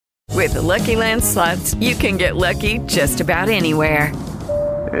With the Lucky Land Slots, you can get lucky just about anywhere.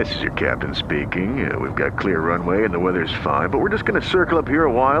 This is your captain speaking. We've got clear runway and the weather's fine, but we're just going to circle up here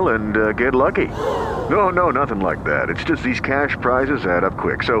a while and get lucky. No, nothing like that. It's just these cash prizes add up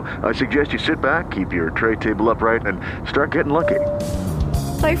quick. So I suggest you sit back, keep your tray table upright, and start getting lucky.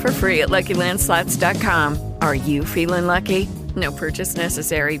 Play for free at LuckyLandSlots.com. Are you feeling lucky? No purchase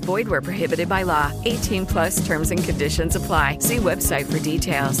necessary. Void where prohibited by law. 18 plus terms and conditions apply. See website for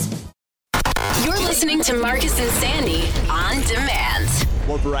details. You're listening to Marcus and Sandy on demand.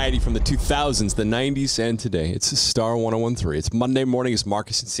 More variety from the 2000s, the 90s, and today. It's Star 101.3. It's Monday morning. It's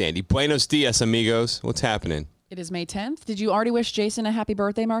Marcus and Sandy. Buenos dias, amigos. What's happening? It is May 10th. Did you already wish Jason a happy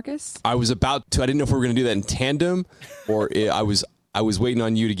birthday, Marcus? I was about to. I didn't know if we were going to do that in tandem, or I was waiting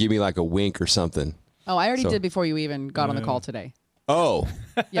on you to give me like a wink or something. Oh, I already did before you even got on the call today. Oh.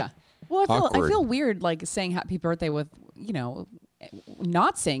 Yeah. Well, I Awkward. feel weird like saying happy birthday with,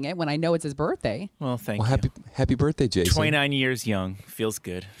 not saying it when I know it's his birthday. Well, thank you. Happy birthday, Jason. 29 years young. Feels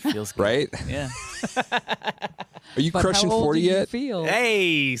good. Feels good. Right? Yeah. Are you But crushing how old 40 do you yet? feel?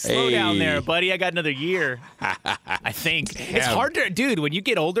 Hey, slow down Hey. there, buddy. I got another year. I think. It's hard to, dude, when you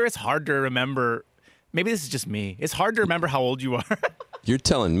get older, it's hard to remember. Maybe this is just me. It's hard to remember how old you are. You're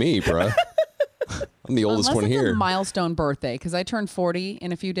telling me, bro. I'm the oldest Unless one it's here. a milestone birthday, because I turned 40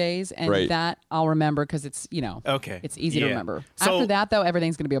 in a few days, and Right. that I'll remember because it's, Okay. it's easy to Yeah. remember. So- After that, though,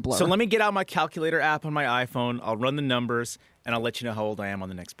 everything's going to be a blur. So let me get out my calculator app on my iPhone. I'll run the numbers, and I'll let you know how old I am on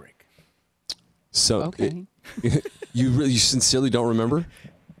the next break. So, Okay. you sincerely don't remember?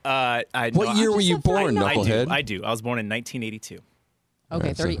 What year were you born, knucklehead? I do. I was born in 1982. Okay,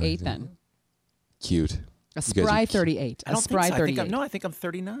 Alright, so- 38 then. Cute. A You guys spry are 38. I A don't spry think so. 38. I think I'm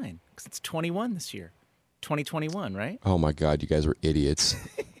 39 because it's 21 this year. 2021, right? Oh my God, you guys are idiots.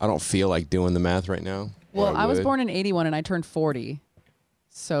 I don't feel like doing the math right now. Well, or I was would. born in 81 and I turned 40.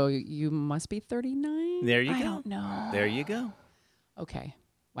 So you must be 39? There you I go. don't know. There you go. Okay.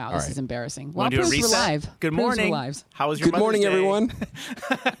 Wow, All this right. is embarrassing. Well, Want to do a proves we're reset? live. Good Proves we're morning. lives. How was your Good morning, Mother's Day?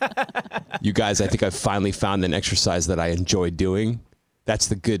 everyone. You guys, I think I've finally found an exercise that I enjoy doing. That's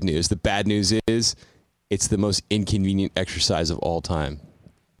the good news. The bad news is it's the most inconvenient exercise of all time.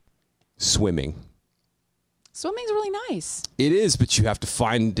 Swimming. Swimming's really nice. It is, but you have to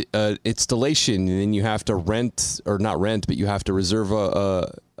find installation, and then you have to but you have to reserve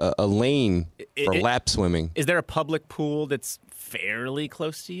a lane for lap swimming. Is there a public pool that's fairly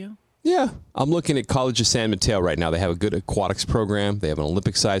close to you? Yeah. I'm looking at College of San Mateo right now. They have a good aquatics program. They have an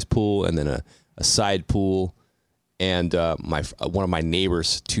Olympic-sized pool and then a side pool. And one of my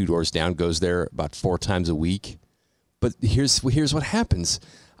neighbors 2 doors down goes there about 4 times a week. But here's what happens.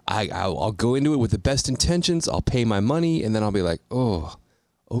 I'll go into it with the best intentions. I'll pay my money, and then I'll be like, oh,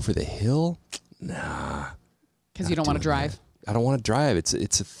 over the hill? Nah. Because you don't want to drive. I don't want to drive.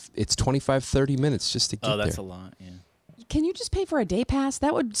 It's 25, 30 minutes just to get there. Oh, that's a lot, yeah. Can you just pay for a day pass?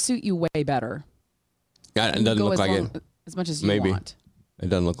 That would suit you way better. It You doesn't go look as like long- it. As much as you Maybe. want. It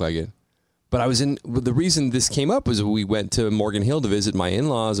doesn't look like it. But the reason this came up was we went to Morgan Hill to visit my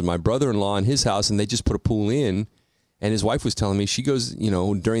in-laws and my brother-in-law in his house, and they just put a pool in. And his wife was telling me she goes,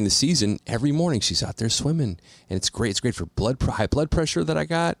 during the season, every morning she's out there swimming. And it's great. It's great for high blood pressure that I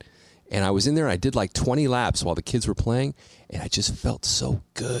got. And I was in there and I did like 20 laps while the kids were playing. And I just felt so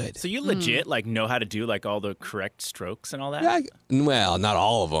good. So you legit know how to do like all the correct strokes and all that? Yeah, well, not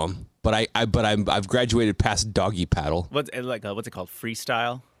all of them. But I've graduated past doggy paddle. What's it called?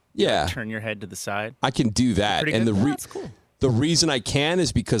 Freestyle? Yeah. Like, turn your head to the side? I can do that. Pretty And good? That's cool. The reason I can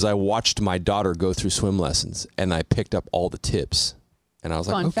is because I watched my daughter go through swim lessons and I picked up all the tips. And I was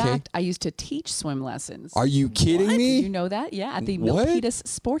Fun like, okay. fact, I used to teach swim lessons. Are you kidding me? Did you know that? Yeah, at the What? Milpitas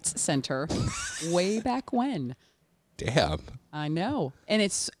Sports Center way back when. Damn. I know. And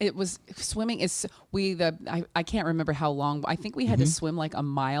it was swimming I can't remember how long. I think we had to swim like a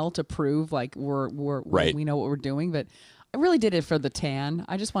mile to prove like Right. we know what we're doing, but I really did it for the tan.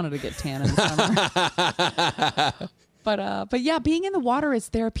 I just wanted to get tan in the summer. But yeah, being in the water is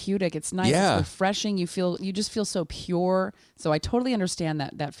therapeutic. It's nice. Yeah. It's refreshing. You just feel so pure. So I totally understand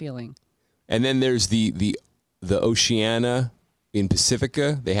that feeling. And then there's the Oceana in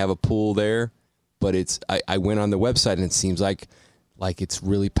Pacifica. They have a pool there, but I went on the website and it seems like it's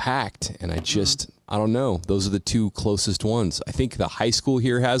really packed. And I don't know. Those are the 2 closest ones. I think the high school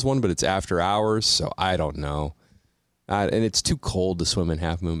here has one, but it's after hours, so I don't know. And it's too cold to swim in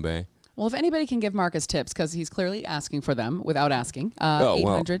Half Moon Bay. Well, if anybody can give Marcus tips, because he's clearly asking for them without asking, Oh,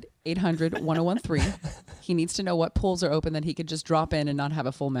 wow. 800-1013. He needs to know what pools are open that he could just drop in and not have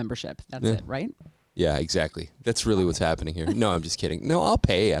a full membership. That's it, right? Yeah, exactly. That's really what's happening here. No, I'm just kidding. No, I'll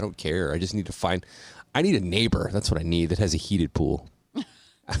pay. I don't care. I just need to I need a neighbor. That's what I need that has a heated pool.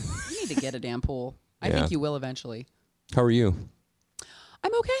 to get a damn pool. I Yeah. think you will eventually. How are you?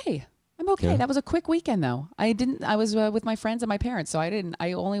 I'm okay. Yeah. That was a quick weekend though. I was with my friends and my parents, so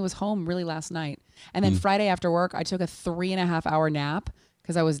I only was home really last night. And then Friday after work, I took a 3.5 hour nap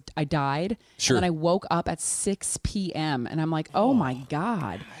because I died. Sure. And then I woke up at 6 p.m. and I'm like, oh my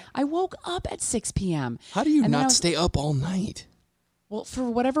God. I woke up at 6 p.m. How do you And then I not was- stay up all night? Well, for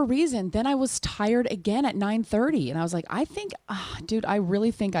whatever reason, then I was tired again at 9:30, and I was like, dude, I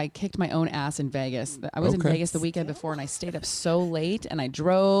really think I kicked my own ass in Vegas. I was in Okay. Vegas the weekend before, and I stayed up so late, and I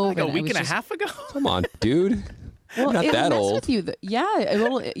drove. Like a and it week was and a just- half ago. Come on, dude. Well, Not it'll that mess old. with you.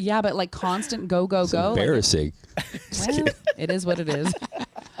 Yeah, but like constant go. It's Like, embarrassing. well, it is what it is.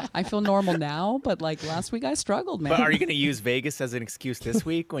 I feel normal now, but like last week I struggled, man. But are you going to use Vegas as an excuse this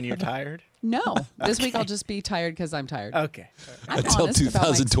week when you're tired? No, this week I'll just be tired because I'm tired. Okay. I'm Until honest about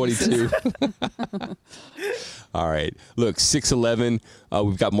my 2022. excuses. All right. Look, 611.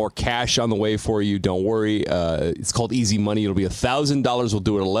 We've got more cash on the way for you. Don't worry. It's called Easy Money. It'll be $1,000. We'll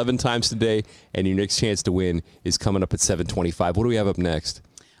do it 11 times today, and your next chance to win is coming up at 7:25. What do we have up next?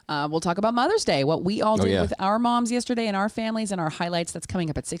 We'll talk about Mother's Day, what we all did yeah. with our moms yesterday and our families, and our highlights. That's coming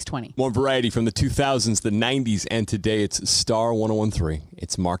up at 6:20. More variety from the 2000s, the 90s, and today. It's Star 1013.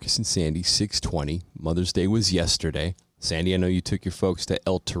 It's Marcus and Sandy, 620. Mother's Day was yesterday. Sandy, I know you took your folks to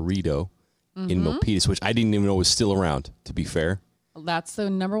El Torito in Milpitas, which I didn't even know was still around, to be fair. That's the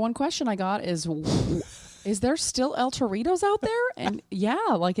number one question I got is there still El Toritos out there? And yeah,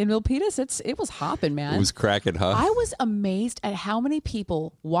 like in Milpitas, it was hopping, man. It was cracking, huh? I was amazed at how many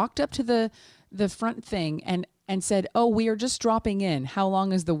people walked up to the front thing and said, "Oh, we are just dropping in. How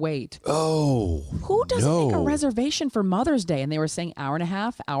long is the wait?" Oh, Who doesn't make a no. reservation for Mother's Day? And they were saying hour and a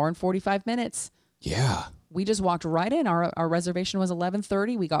half, hour and 45 minutes. Yeah. We just walked right in. Our reservation was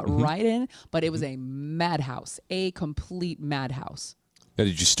 11:30. We got right in, but it was a madhouse, a complete madhouse. Now,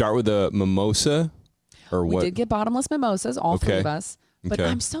 did you start with a mimosa or We what? did get bottomless mimosas, all three Okay. of us. But Okay.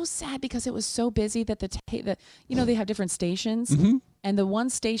 I'm so sad because it was so busy that they have different stations. And the one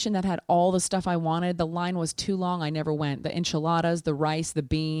station that had all the stuff I wanted, the line was too long. I never went. The enchiladas, the rice, the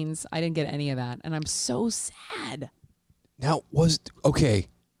beans, I didn't get any of that. And I'm so sad. Now, okay.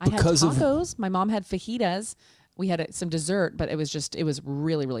 I had Because of tacos. My mom had fajitas. We had some dessert, but it was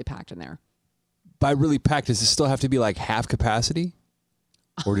really, really packed in there. by really packed, does it still have to be like half capacity?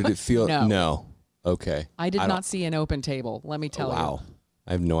 Or did it feel No. Okay. I did don't- not see an open table. Let me tell you. Wow.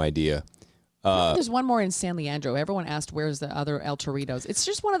 I have no idea. There's one more in San Leandro. Everyone asked, where's the other El Torritos? It's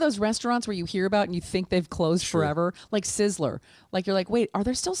just one of those restaurants where you hear about and you think they've closed forever, like Sizzler. Like you're like, wait, are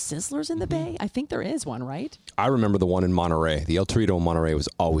there still Sizzlers in the Bay? I think there is one, right? I remember the one in Monterey. The El Torito in Monterey was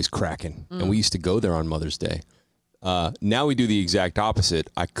always cracking. And we used to go there on Mother's Day. Now we do the exact opposite.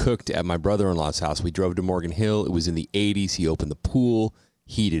 I cooked at my brother-in-law's house. We drove to Morgan Hill. It was in the 80s. He opened the pool,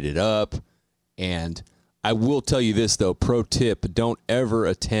 heated it up. And I will tell you this, though, pro tip, don't ever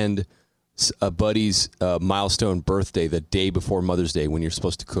attend a buddy's milestone birthday the day before Mother's Day when you're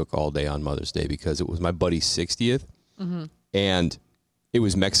supposed to cook all day on Mother's Day, because it was my buddy's 60th. And it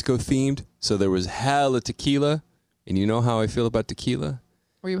was Mexico themed. So there was hella tequila. And you know how I feel about tequila?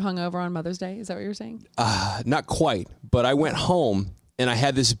 Were you hungover on Mother's Day? Is that what you're saying? Not quite, but I went home and I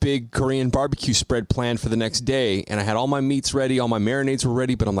had this big Korean barbecue spread planned for the next day, and I had all my meats ready, all my marinades were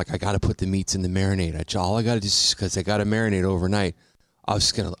ready, but I'm like, I got to put the meats in the marinade. All I got to do is, because I got to marinate overnight, I'm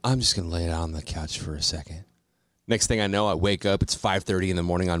just gonna lay it out on the couch for a second. Next thing I know, I wake up, it's 5:30 in the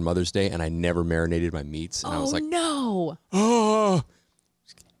morning on Mother's Day, and I never marinated my meats, and I was like, no. oh,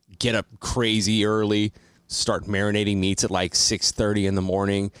 get up crazy early, start marinating meats at like 6:30 in the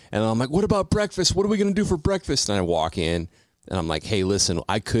morning. And I'm like, what about breakfast? What are we going to do for breakfast? And I walk in and I'm like, hey, listen,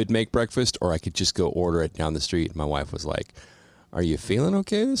 I could make breakfast or I could just go order it down the street. And my wife was like, are you feeling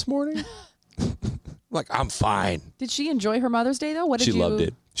okay this morning? I'm like, I'm fine. Did she enjoy her Mother's Day, though? What did She you... loved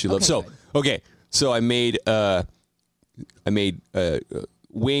it. She loved Okay, good. So I made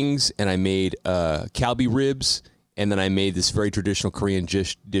wings, and I made kalbi ribs, and then I made this very traditional Korean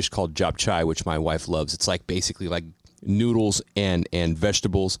dish called japchae, which my wife loves. It's like basically like noodles and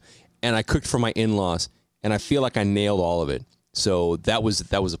vegetables, and I cooked for my in-laws, and I feel like I nailed all of it. So that was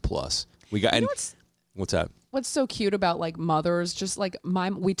a plus. We got what's that? What's so cute about like mothers, just like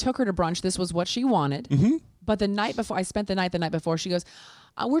we took her to brunch. This was what she wanted. But the night before, I spent the night before, she goes,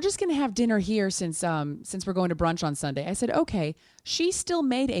 we're just going to have dinner here since we're going to brunch on Sunday. I said, okay. She still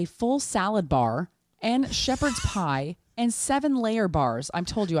made a full salad bar and shepherd's pie and 7-layer bars. I'm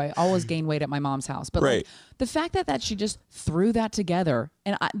told you, I always gain weight at my mom's house. But Right. like, the fact that she just threw that together,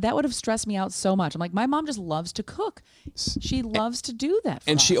 and that would have stressed me out so much. I'm like, my mom just loves to cook. She loves to do that for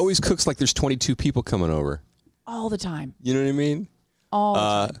And she us. always cooks like there's 22 people coming over. all the time. You know what I mean? All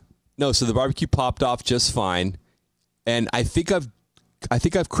the time. No, so the barbecue popped off just fine, and I think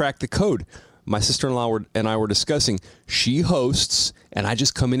I've cracked the code. My sister-in-law and I were discussing. She hosts, and I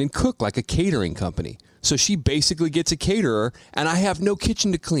just come in and cook like a catering company. So she basically gets a caterer, and I have no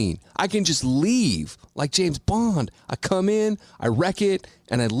kitchen to clean. I can just leave like James Bond. I come in, I wreck it,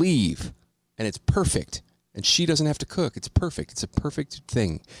 and I leave, and it's perfect. And she doesn't have to cook. It's perfect. It's a perfect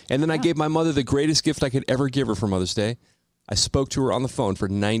thing. And then I gave my mother the greatest gift I could ever give her for Mother's Day. I spoke to her on the phone for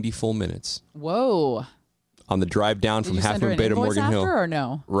 90 full minutes. Whoa. On the drive down from Half Moon Bay to Morgan Hill. Or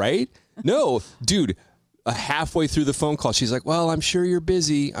no? Right? No, dude. Halfway through the phone call, she's like, well, I'm sure you're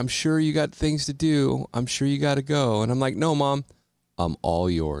busy. I'm sure you got things to do. I'm sure you got to go. And I'm like, no, Mom, I'm all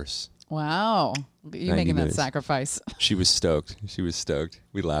yours. Wow. You're making that sacrifice. She was stoked. She was stoked.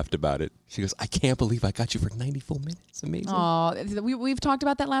 We laughed about it. She goes, I can't believe I got you for 90 full minutes. Amazing. Oh, we've talked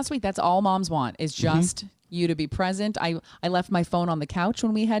about that last week. That's all moms want is just you to be present. I left my phone on the couch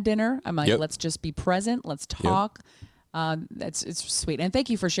when we had dinner. I'm like, let's just be present. Let's talk. It's sweet. And thank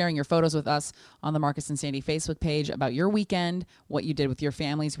you for sharing your photos with us on the Marcus and Sandy Facebook page about your weekend, what you did with your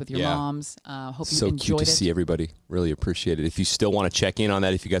families, with your moms. Hope you enjoyed it. So cute to see everybody. Really appreciate it. If you still want to check in on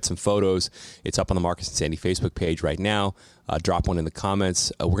that, if you got some photos, it's up on the Marcus and Sandy Facebook page right now. Drop one in the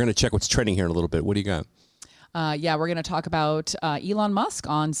comments. We're going to check what's trending here in a little bit. What do you got? We're going to talk about Elon Musk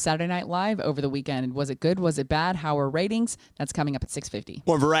on Saturday Night Live over the weekend. Was it good? Was it bad? How are ratings? That's coming up at 6:50.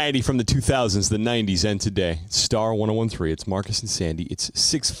 More variety from the 2000s, the 90s, and today. Star 1013. It's Marcus and Sandy. It's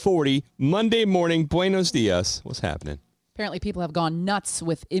 6:40 Monday morning. Buenos dias. What's happening? Apparently, people have gone nuts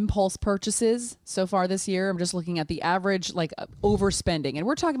with impulse purchases so far this year. I'm just looking at the average, overspending. And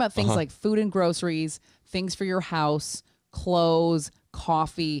we're talking about things like food and groceries, things for your house, clothes,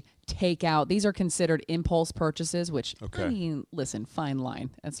 coffee, takeout. These are considered impulse purchases, which, I mean, listen, fine line.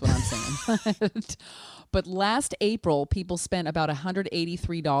 That's what I'm saying. But last April, people spent about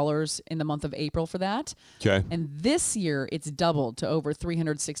 $183 in the month of April for that. Okay. And this year, it's doubled to over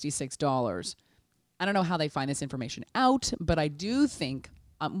 $366. I don't know how they find this information out, but I do think,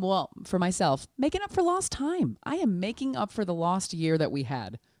 for myself, making up for lost time. I am making up for the lost year that we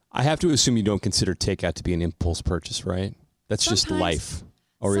had. I have to assume you don't consider takeout to be an impulse purchase, right? That's just life.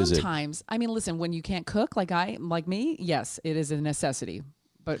 Or is it? Sometimes. I mean, listen, when you can't cook like me, yes, it is a necessity.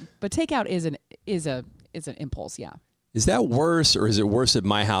 But takeout is an impulse, yeah. Is that worse, or is it worse at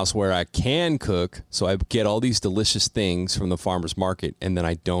my house where I can cook, so I get all these delicious things from the farmer's market, and then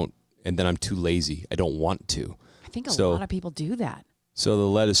I don't, and then I'm too lazy. I don't want to. I think a lot of people do that. So the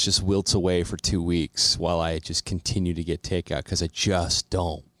lettuce just wilts away for 2 weeks while I just continue to get takeout because I just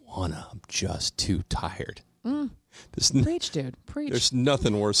don't want to. I'm just too tired. Preach, dude. Preach. There's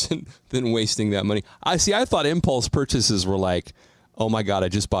nothing worse than wasting that money. I thought impulse purchases were like, oh my God, I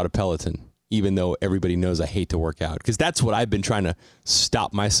just bought a Peloton, even though everybody knows I hate to work out. Because that's what I've been trying to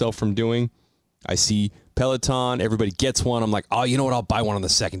stop myself from doing. I see Peloton, everybody gets one. I'm like, oh, you know what? I'll buy one on the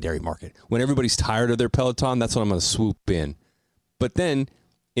secondary market. When everybody's tired of their Peloton, that's when I'm going to swoop in. But then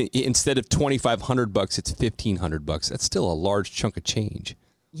instead of $2,500, it's $1,500. That's still a large chunk of change.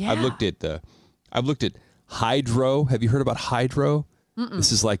 Yeah. I've looked at Hydro. Have you heard about Hydro?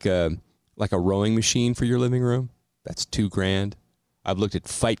 This is like a rowing machine for your living room. That's $2,000. I've looked at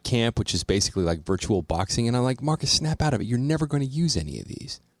Fight Camp, which is basically like virtual boxing, and I'm like, Marcus, snap out of it. You're never going to use any of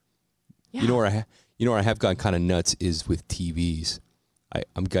these. Yeah. You know where I have gone kind of nuts is with TVs.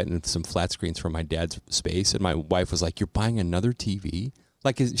 I'm getting some flat screens from my dad's space, and my wife was like, "You're buying another TV?"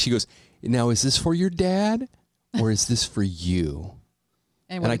 She goes, "Now is this for your dad, or is this for you?"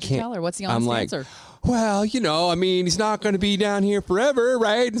 And what did you tell her? What's the honest answer? Well, he's not going to be down here forever,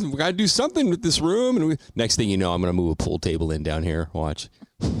 right? We got to do something with this room. And next thing you know, I'm going to move a pool table in down here. Watch.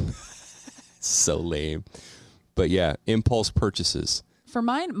 So lame. But yeah, impulse purchases. For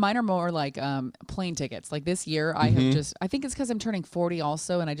mine are more like plane tickets. Like this year, I think it's because I'm turning 40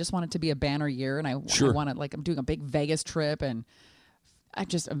 also, and I just want it to be a banner year. And I want to, I'm doing a big Vegas trip, and I'm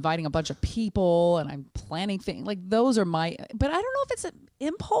just inviting a bunch of people, and I'm planning things. Like those are but I don't know if it's an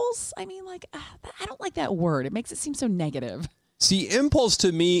impulse. I mean, I don't like that word. It makes it seem so negative. See, impulse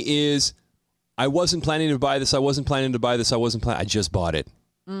to me is I wasn't planning to buy this. I just bought it.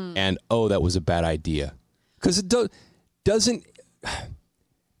 And that was a bad idea. Because it doesn't.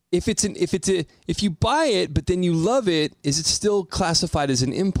 If you buy it, but then you love it, is it still classified as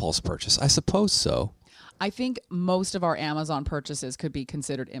an impulse purchase? I suppose so. I think most of our Amazon purchases could be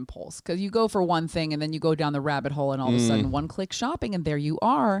considered impulse because you go for one thing and then you go down the rabbit hole and all of a sudden one-click shopping and there you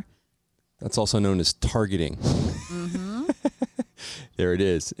are. That's also known as targeting. There it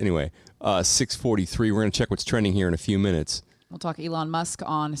is. Anyway, 6:43. We're going to check what's trending here in a few minutes. We'll talk Elon Musk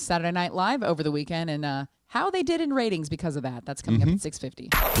on Saturday Night Live over the weekend and how they did in ratings because of that. That's coming up at 6:50.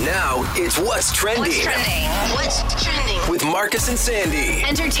 Now it's What's Trending. What's trending? What's trending? With Marcus and Sandy.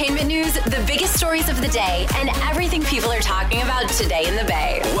 Entertainment news, the biggest stories of the day, and everything people are talking about today in the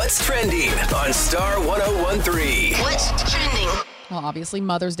Bay. What's Trending on Star 1013. What's trending? Well, obviously,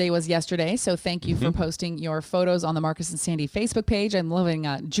 Mother's Day was yesterday, so thank you for posting your photos on the Marcus and Sandy Facebook page. I'm loving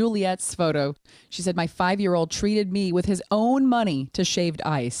Juliet's photo. She said, my 5-year-old treated me with his own money to shaved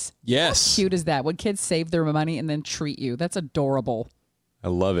ice. Yes. How cute is that? When kids save their money and then treat you. That's adorable. I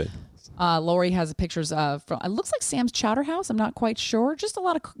love it. Lori has pictures from, it looks like Sam's Chowder House. I'm not quite sure. Just a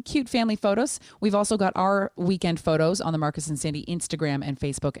lot of cute family photos. We've also got our weekend photos on the Marcus and Sandy Instagram and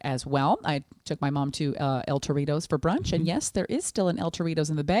Facebook as well. I took my mom to El Torito's for brunch. And yes, there is still an El Torito's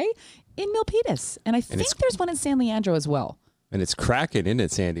in the Bay in Milpitas. And I think there's one in San Leandro as well. And it's cracking, isn't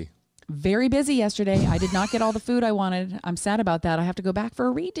it, Sandy? Very busy yesterday. I did not get all the food I wanted. I'm sad about that. I have to go back for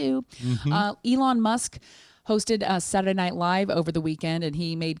a redo. Elon Musk hosted Saturday Night Live over the weekend, and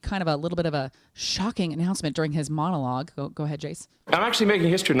he made kind of a little bit of a shocking announcement during his monologue. Go ahead, Jace. I'm actually making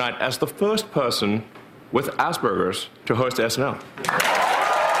history tonight as the first person with Asperger's to host SNL.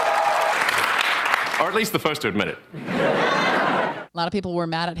 Or at least the first to admit it. A lot of people were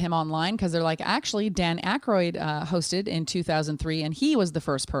mad at him online because they're like, actually, Dan Aykroyd hosted in 2003, and he was the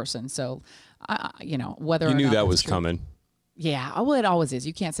first person. So, whether You or knew not that was true. coming. Yeah, well, it always is.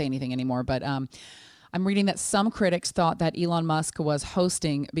 You can't say anything anymore, but I'm reading that some critics thought that Elon Musk was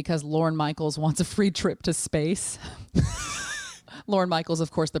hosting because Lorne Michaels wants a free trip to space. Lorne Michaels,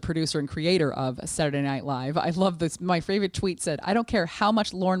 of course, the producer and creator of Saturday Night Live. I love this. My favorite tweet said, I don't care how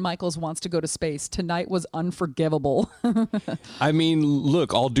much Lorne Michaels wants to go to space. Tonight was unforgivable. I mean,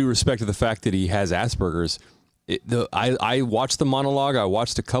 look, all due respect to the fact that he has Asperger's. I watched the monologue. I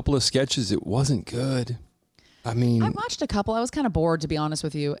watched a couple of sketches. It wasn't good. I mean, I watched a couple. I was kind of bored, to be honest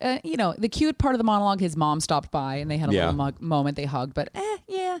with you. The cute part of the monologue, his mom stopped by and they had a little moment. They hugged, but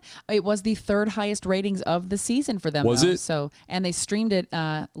yeah, it was the third highest ratings of the season for them. Was it? So, and they streamed it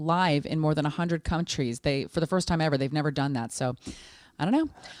live in more than 100 countries. For the first time ever, they've never done that. So, I don't know.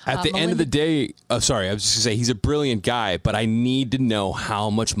 At the end of the day, sorry, I was just going to say, he's a brilliant guy, but I need to know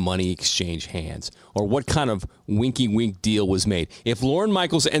how much money exchanged hands or what kind of winky wink deal was made. If Lorne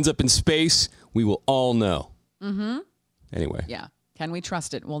Michaels ends up in space, we will all know. Anyway. Yeah. Can we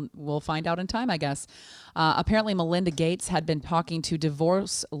trust it? We'll find out in time, I guess. Apparently, Melinda Gates had been talking to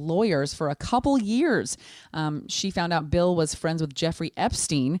divorce lawyers for a couple years. She found out Bill was friends with Jeffrey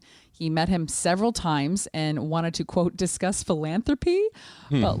Epstein. He met him several times and wanted to, quote, discuss philanthropy.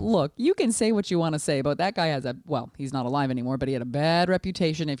 Well, look, you can say what you want to say, but that guy has he's not alive anymore, but he had a bad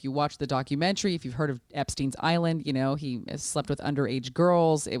reputation. If you watch the documentary, if you've heard of Epstein's Island, he slept with underage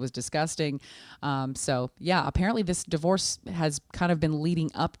girls. It was disgusting. So, yeah, apparently this divorce has kind of been leading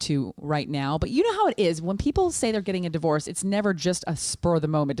up to right now. But you know how it is. When people say they're getting a divorce, it's never just a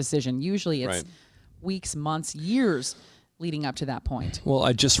spur-of-the-moment decision. Usually it's weeks, months, years leading up to that point. Well,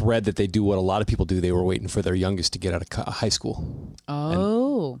 I just read that they do what a lot of people do. They were waiting for their youngest to get out of high school.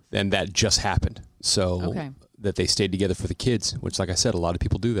 Oh. And that just happened. So that they stayed together for the kids, which, like I said, a lot of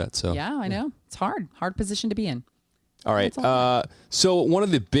people do that. So yeah, I know. It's hard position to be in. All right. So one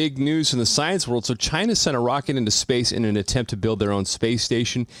of the big news in the science world, so China sent a rocket into space in an attempt to build their own space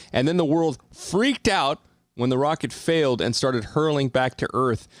station. And then the world freaked out when the rocket failed and started hurling back to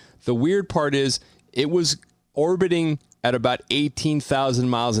Earth. The weird part is it was orbiting at about 18,000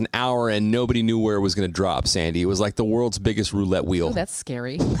 miles an hour, and nobody knew where it was going to drop, Sandy. It was like the world's biggest roulette wheel. Oh, that's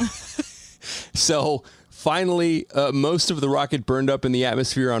scary. So finally, most of the rocket burned up in the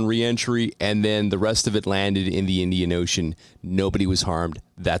atmosphere on re-entry, and then the rest of it landed in the Indian Ocean. Nobody was harmed.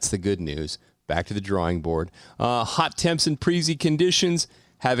 That's the good news. Back to the drawing board. Hot temps and breezy conditions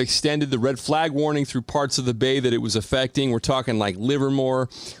have extended the red flag warning through parts of the bay that it was affecting. We're talking like Livermore.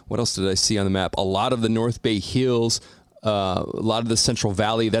 What else did I see on the map? A lot of the North Bay Hills. A lot of the Central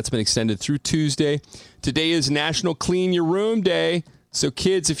Valley. That's been extended through Tuesday. Today is National Clean Your Room Day. So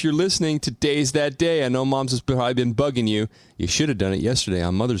kids, if you're listening, today's that day. I know moms has probably been bugging you. You should have done it yesterday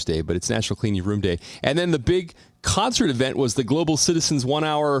on Mother's Day, but it's National Clean Your Room Day. And then the big concert event was the Global Citizens 1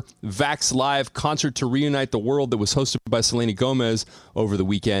 hour Vax Live concert to reunite the world that was hosted by Selena Gomez over the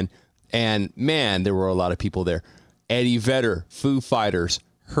weekend. And man, there were a lot of people there. Eddie Vedder, Foo Fighters,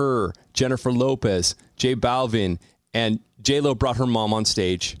 her, Jennifer Lopez, J Balvin, and J-Lo brought her mom on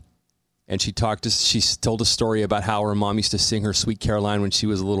stage. And she told a story about how her mom used to sing her Sweet Caroline when she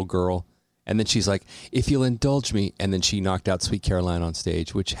was a little girl. And then she's like, if you'll indulge me. And then she knocked out Sweet Caroline on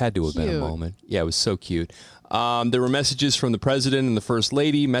stage, which had to have been a moment. Yeah, it was so cute. There were messages from the president and the first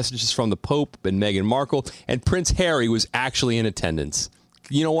lady, messages from the Pope and Meghan Markle, and Prince Harry was actually in attendance.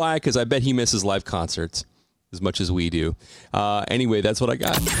 You know why? Because I bet he misses live concerts. as much as we do. Anyway, that's what I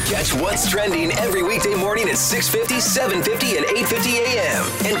got. Catch what's trending every weekday morning at 6:50, 7:50, and 8:50 a.m.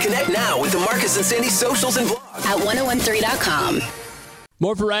 And connect now with the Marcus and Sandy socials and blog At 1013.com.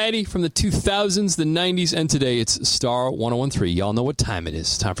 More variety from the 2000s, the 90s, and today. It's Star 1013. Y'all know what time it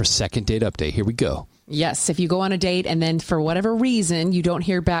is. Time for Second Date Update. Here we go. Yes, if you go on a date and then for whatever reason you don't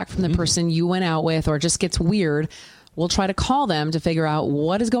hear back from the person you went out with or it just gets weird, we'll try to call them to figure out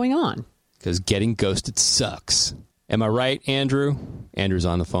what is going on. Because getting ghosted sucks. Am I right, Andrew? Andrew's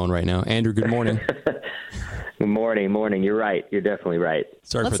on the phone right now. Andrew, good morning. Good morning. You're right. You're definitely right.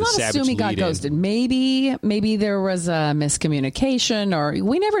 Sorry Let's for the not savage assume he got lead-in. ghosted. Maybe there was a miscommunication, or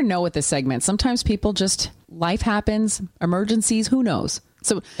we never know with this segment. Sometimes people just, life happens, emergencies, who knows?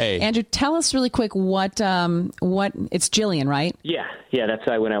 So, Hey. Andrew, tell us really quick what it's Jillian, right? Yeah. That's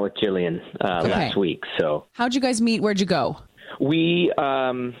why I went out with Jillian last week. So How'd you guys meet? Where'd you go?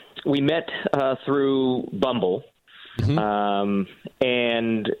 we met through Bumble.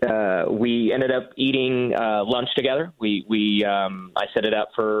 And we ended up eating lunch together. I set it up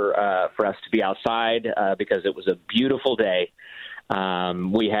for us to be outside because it was a beautiful day.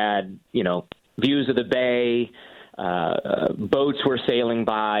 We had, views of the bay, boats were sailing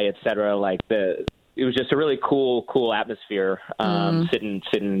by, et cetera. It was just a really cool atmosphere,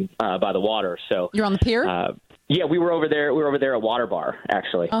 sitting by the water. So You're on the pier? Yeah, we were over there. We were over there at Water Bar,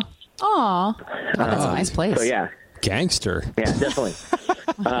 actually. Oh, that's a nice place. So yeah. Gangster. Yeah, definitely.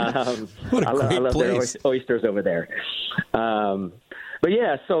 What a great I love place. their oysters over there. But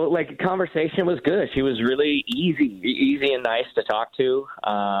yeah, so conversation was good. She was really easy and nice to talk to.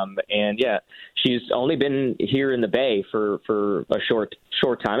 And yeah, she's only been here in the Bay for a short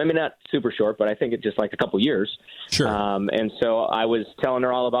time. I mean, not super short, but I think it's just a couple years. Sure. And so I was telling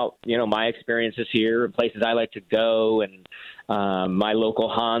her all about, my experiences here, places I like to go, and my local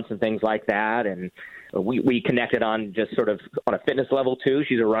haunts and things like that. And we connected on just sort of on a fitness level too.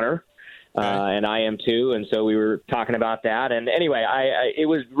 She's a runner, and I am too. And so we were talking about that. And anyway, it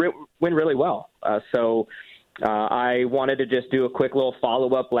went really well. So I wanted to just do a quick little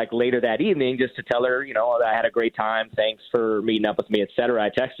follow up later that evening, just to tell her, I had a great time. Thanks for meeting up with me, et cetera. I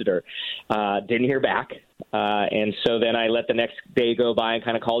texted her, didn't hear back. And so then I let the next day go by and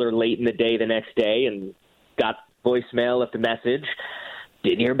kind of called her late in the day the next day and got voicemail, left a message.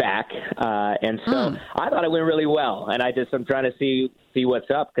 Didn't hear back, and so I thought it went really well. And I'm trying to see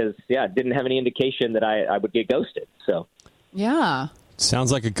what's up because didn't have any indication that I would get ghosted. So Yeah.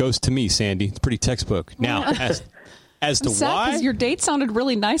 Sounds like a ghost to me, Sandy. It's pretty textbook. Now, as to why, because your date sounded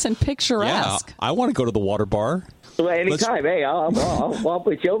really nice and picturesque. I want to go to the Water Bar. Well, anytime, hey, I'll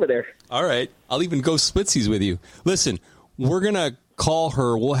put you over there. All right, I'll even go splitsies with you. Listen, we're gonna call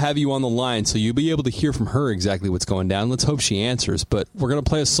her. We'll have you on the line, so you'll be able to hear from her exactly what's going down. Let's hope she answers. But we're going to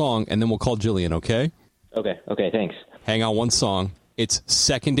play a song, and then we'll call Jillian, okay? Okay, thanks. Hang on one song. It's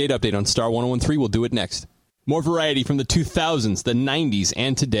Second Date Update on Star 1013. We'll do it next. More variety from the 2000s, the 90s,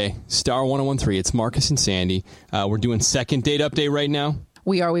 and today. Star 1013. It's Marcus and Sandy. We're doing Second Date Update right now.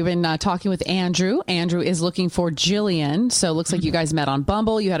 We are. We've been talking with Andrew. Andrew is looking for Jillian. So it looks like you guys met on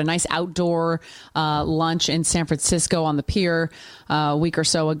Bumble. You had a nice outdoor lunch in San Francisco on the pier a week or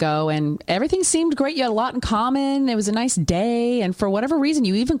so ago. And everything seemed great. You had a lot in common. It was a nice day. And for whatever reason,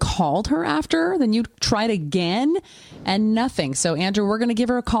 you even called her after. Then you tried again and nothing. So, Andrew, we're going to give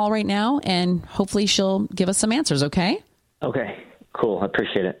her a call right now. And hopefully she'll give us some answers, okay? Okay, cool. I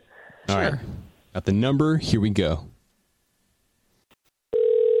appreciate it. All right. Got the number. Here we go.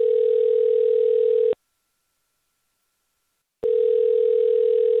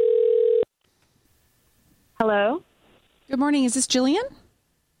 Hello? Good morning. Is this Jillian?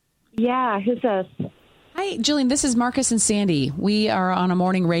 Yeah, who's this? Hi, Jillian. This is Marcus and Sandy. We are on a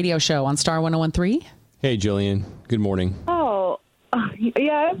morning radio show on Star 1013. Hey, Jillian. Good morning. Oh,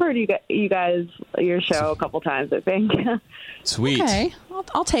 yeah, I've heard you guys, your show a couple times, I think. Sweet. Okay,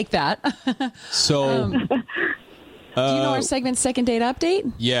 I'll take that. So, do you know our segment, Second Date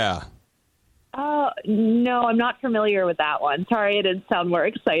Update? Yeah. No, I'm not familiar with that one. Sorry, I didn't sound more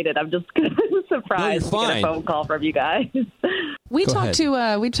excited. I'm just surprised to get a phone call from you guys. We talk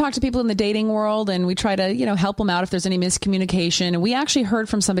to people in the dating world, and we try to help them out if there's any miscommunication. And we actually heard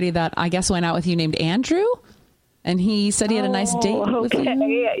from somebody that I guess went out with you named Andrew, and he said he had a nice date with you.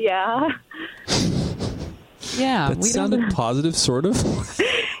 Yeah. Yeah. That sounded positive, sort of.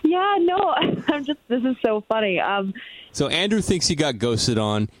 Yeah, no, this is so funny. So Andrew thinks he got ghosted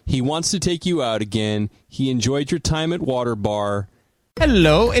on. He wants to take you out again. He enjoyed your time at Water Bar.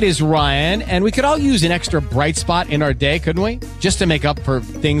 Hello, it is Ryan, and we could all use an extra bright spot in our day, couldn't we? Just to make up for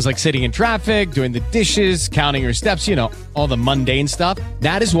things like sitting in traffic, doing the dishes, counting your steps, all the mundane stuff.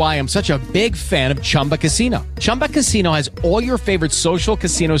 That is why I'm such a big fan of Chumba Casino. Chumba Casino has all your favorite social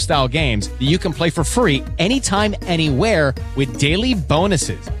casino-style games that you can play for free anytime, anywhere with daily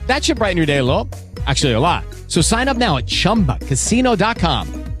bonuses. That should brighten your day a little. Actually, a lot. So sign up now at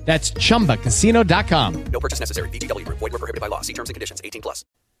ChumbaCasino.com. That's ChumbaCasino.com. No purchase necessary. VGW Group. Void where prohibited by law. See terms and conditions. 18+.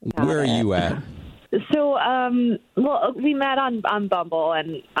 Where are you at? So, we met on Bumble,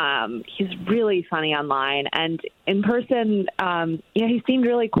 and he's really funny online. And in person, he seemed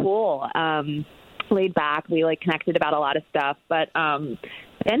really cool, laid back. We, connected about a lot of stuff. But then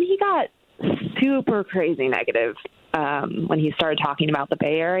he got super crazy negative when he started talking about the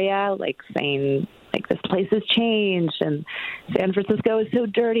Bay Area, saying, this place has changed and San Francisco is so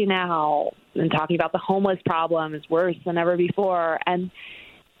dirty now, and talking about the homeless problem is worse than ever before. And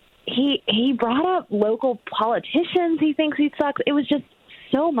he brought up local politicians he thinks he sucks. It was just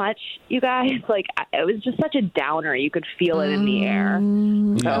so much, you guys. It was just such a downer. You could feel it in the air.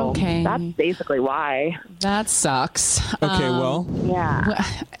 So Okay. that's basically why. That sucks. Okay, well. Yeah.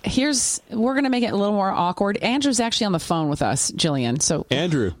 We're going to make it a little more awkward. Andrew's actually on the phone with us, Jillian. So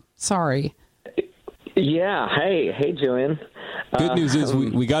Andrew. Sorry. Yeah. Hey, Jillian. Good news is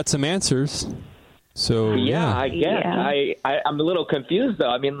we got some answers. So yeah, I guess I'm a little confused though.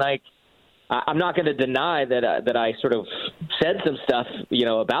 I mean, I'm not going to deny that I sort of said some stuff,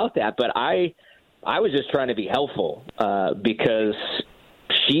 about that, but I was just trying to be helpful because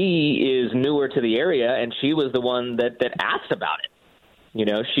she is newer to the area and she was the one that asked about it.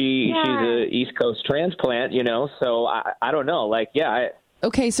 She's a East Coast transplant, so I don't know.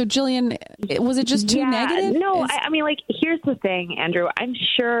 Okay, so Jillian, was it just too negative? No, I mean, here's the thing, Andrew. I'm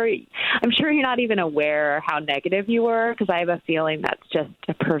sure you're not even aware how negative you were, because I have a feeling that's just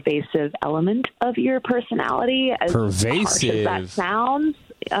a pervasive element of your personality. As harsh as that sounds.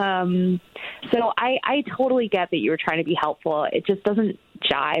 So I totally get that you were trying to be helpful. It just doesn't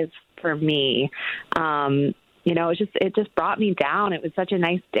jive for me. It just brought me down. It was such a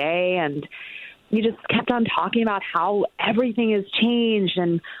nice day, and you just kept on talking about how everything has changed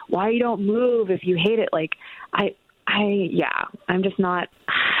and why you don't move if you hate it. I'm just not.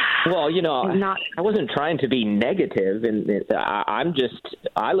 Well, I wasn't trying to be negative, and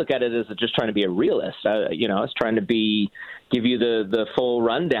I look at it as just trying to be a realist. I was trying to give you the full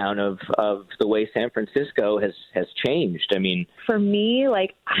rundown of the way San Francisco has changed. I mean, for me,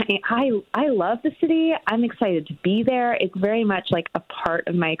 I love the city. I'm excited to be there. It's very much a part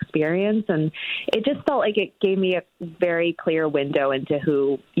of my experience, and it just felt like it gave me a very clear window into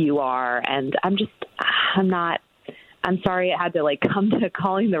who you are. And I'm sorry it had to come to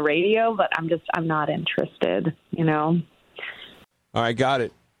calling the radio, but I'm not interested, All right, got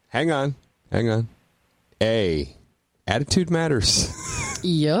it. Hang on. Attitude matters.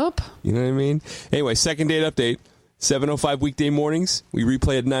 Yup. You know what I mean? Anyway, second date update. 7:05 weekday mornings. We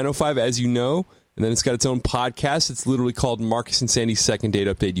replay at 9:05, as you know. And then it's got its own podcast. It's literally called Marcus and Sandy's Second Date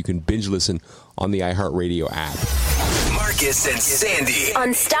Update. You can binge listen on the iHeartRadio app. Marcus and Sandy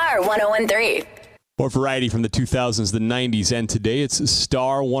on Star 101.3. More variety from the 2000s, the 90s, and today. It's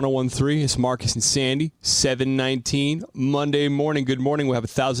Star 101.3. It's Marcus and Sandy, 7:19, Monday morning. Good morning. We'll have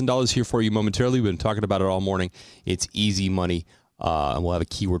 $1,000 here for you momentarily. We've been talking about it all morning. It's easy money, and we'll have a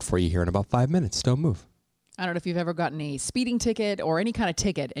keyword for you here in about 5 minutes. Don't move. I don't know if you've ever gotten a speeding ticket or any kind of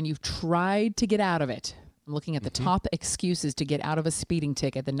ticket, and you've tried to get out of it. I'm looking at the top excuses to get out of a speeding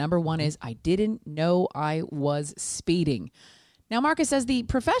ticket. The number one is, I didn't know I was speeding. Now, Marcus, as the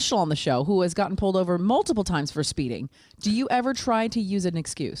professional on the show who has gotten pulled over multiple times for speeding, do you ever try to use an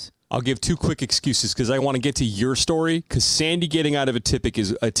excuse? I'll give two quick excuses because I want to get to your story, because Sandy getting out of a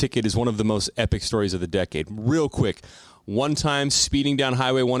ticket is one of the most epic stories of the decade. Real quick. One time, speeding down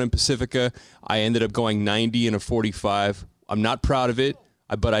Highway 1 in Pacifica, I ended up going 90 in a 45. I'm not proud of it,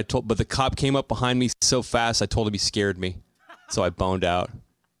 but the cop came up behind me so fast, I told him he scared me. So I boned out.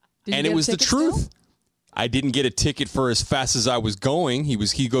 And it was the truth. Still? I didn't get a ticket for as fast as I was going.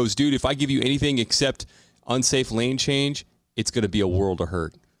 He goes, dude, if I give you anything except unsafe lane change, it's going to be a world of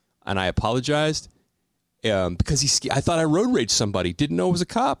hurt. And I apologized because I thought I road raged somebody. Didn't know it was a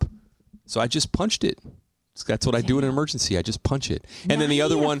cop. So I just punched it. That's what I do in an emergency. I just punch it. And then the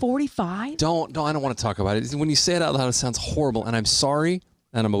other one. 45? I don't want to talk about it. When you say it out loud, it sounds horrible. And I'm sorry.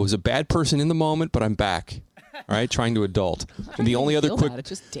 And I was a bad person in the moment, but I'm back. All right, trying to adult. And the only other quick. It's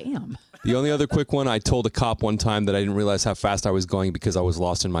just damn. The only other quick one, I told a cop one time that I didn't realize how fast I was going because I was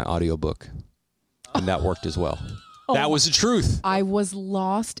lost in my audiobook. And that worked as well. That was the truth. I was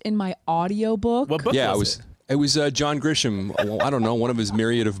lost in my audiobook. What book was it? It was John Grisham. I don't know, one of his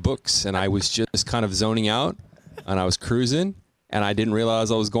myriad of books, and I was just kind of zoning out, and I was cruising, and I didn't realize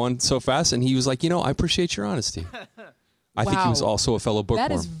I was going so fast. And he was like, I appreciate your honesty. I think he was also a fellow bookworm.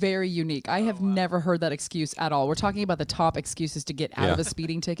 That is very unique. I have never heard that excuse at all. We're talking about the top excuses to get out of a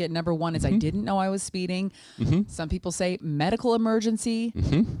speeding ticket. Number one is I didn't know I was speeding. Some people say medical emergency.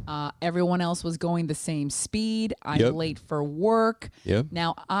 Everyone else was going the same speed. I'm late for work.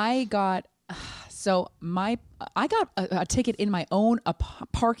 Now I got a ticket in my own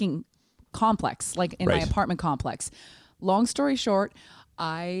parking complex, like in my apartment complex. Long story short,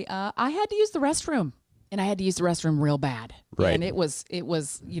 I had to use the restroom. And I had to use the restroom real bad. Right. And it was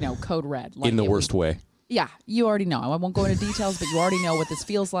code red. Like in the worst way. Yeah, you already know. I won't go into details, but you already know what this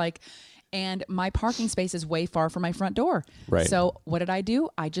feels like. And my parking space is way far from my front door. Right. So what did I do?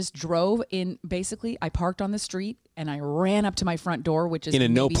 I just drove in. Basically, I parked on the street and I ran up to my front door, which is in a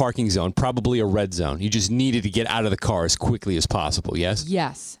no parking zone, probably a red zone. You just needed to get out of the car as quickly as possible, yes?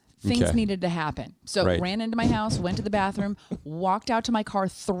 Yes. Things needed to happen. So ran into my house, went to the bathroom, walked out to my car.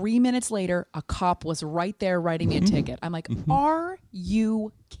 3 minutes later, a cop was right there writing me a ticket. I'm like, are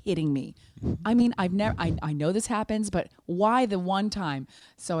you kidding me? I mean, I know this happens, but why the one time?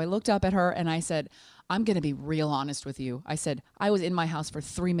 So I looked up at her and I said, I'm going to be real honest with you. I said, I was in my house for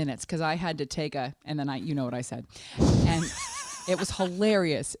 3 minutes because I had to take and then you know what I said. And it was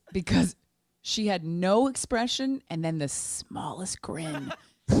hilarious because she had no expression and then the smallest grin.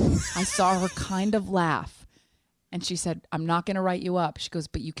 I saw her kind of laugh and she said, I'm not going to write you up. She goes,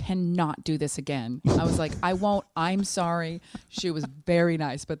 but you cannot do this again. I was like, I won't. I'm sorry. She was very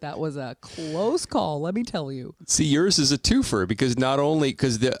nice, but that was a close call. Let me tell you. See, yours is a twofer because not only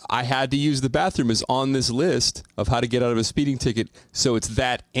because I had to use the bathroom is on this list of how to get out of a speeding ticket. So it's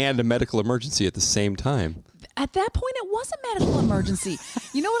that and a medical emergency at the same time. At that point, it was a medical emergency.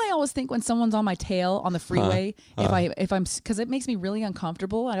 You know what I always think when someone's on my tail on the freeway? If I'm because it makes me really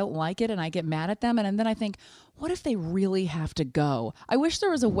uncomfortable. I don't like it, and I get mad at them. And then I think, what if they really have to go? I wish there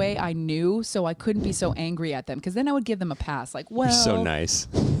was a way I knew so I couldn't be so angry at them because then I would give them a pass. Like, well, you're so nice.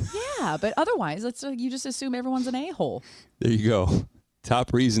 Yeah, but otherwise, you just assume everyone's an a-hole. There you go.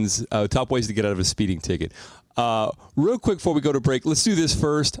 Top ways to get out of a speeding ticket. Real quick before we go to break, let's do this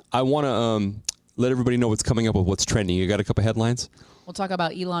first. I want to let everybody know what's coming up with what's trending. You got a couple headlines? We'll talk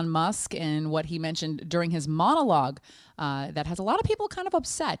about Elon Musk and what he mentioned during his monologue that has a lot of people kind of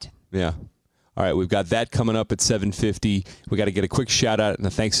upset. Yeah. All right, we've got that coming up at 7:50. We got to get a quick shout out and a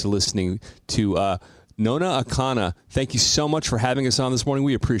thanks to listening to Nona Akana. Thank you so much for having us on this morning.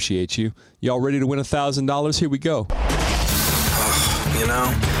 We appreciate you. Y'all ready to win $1,000? Here we go. You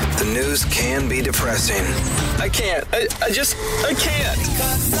know, the news can be depressing. I can't. I can't.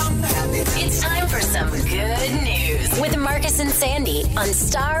 It's time for some good news with Marcus and Sandy on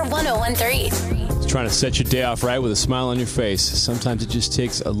Star 101.3. Trying to set your day off right with a smile on your face. Sometimes it just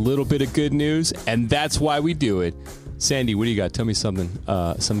takes a little bit of good news, and that's why we do it. Sandy, what do you got? Tell me something,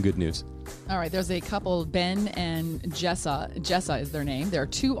 some good news. All right, there's a couple, Ben and Jessa. Jessa is their name. They're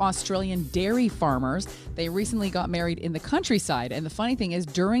two Australian dairy farmers. They recently got married in the countryside. And the funny thing is,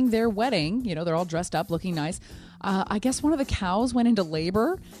 during their wedding, they're all dressed up, looking nice. I guess one of the cows went into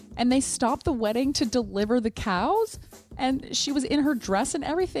labor, and they stopped the wedding to deliver the cows. And she was in her dress and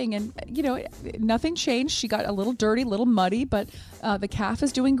everything. And, nothing changed. She got a little dirty, a little muddy, but the calf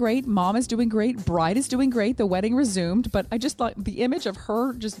is doing great. Mom is doing great. Bride is doing great. The wedding resumed. But I just thought the image of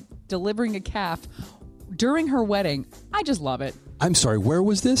her just delivering a calf during her wedding, I just love it. I'm sorry, where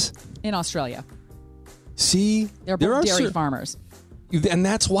was this? In Australia. See? They're both dairy farmers. And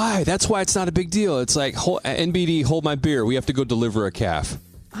that's why it's not a big deal. It's like, NBD, hold my beer. We have to go deliver a calf.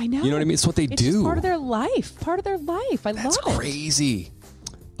 I know. You know what I mean? It's what they do. It's part of their life. I love it. That's crazy.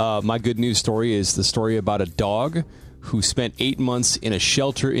 My good news story is the story about a dog who spent 8 months in a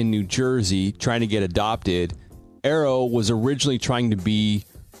shelter in New Jersey trying to get adopted. Arrow was originally trying to be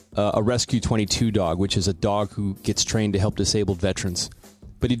a Rescue 22 dog, which is a dog who gets trained to help disabled veterans.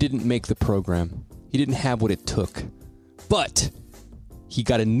 But he didn't make the program. He didn't have what it took. But he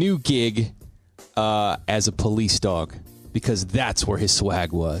got a new gig as a police dog because that's where his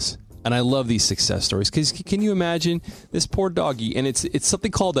swag was. And I love these success stories because can you imagine this poor doggy? And it's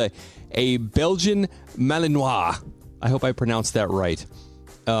something called a Belgian Malinois. I hope I pronounced that right.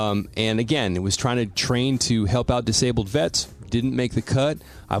 And again, it was trying to train to help out disabled vets. Didn't make the cut.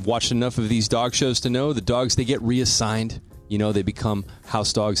 I've watched enough of these dog shows to know the dogs, they get reassigned. They become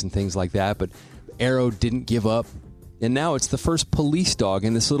house dogs and things like that. But Arrow didn't give up. And now it's the first police dog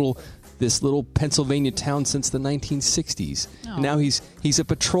in this little Pennsylvania town since the 1960s. Oh. And now he's a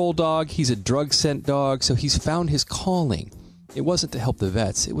patrol dog. He's a drug scent dog. So he's found his calling. It wasn't to help the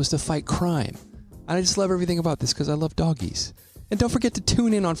vets. It was to fight crime. And I just love everything about this because I love doggies. And don't forget to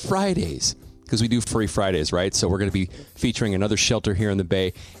tune in on Fridays because we do Free Fridays, right? So we're going to be featuring another shelter here in the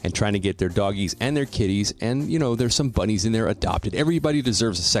Bay and trying to get their doggies and their kitties. And, there's some bunnies in there adopted. Everybody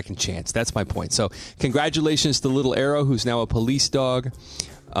deserves a second chance. That's my point. So congratulations to Little Arrow, who's now a police dog.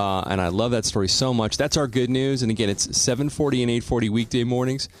 And I love that story so much. That's our good news. And again, it's 7:40 and 8:40 weekday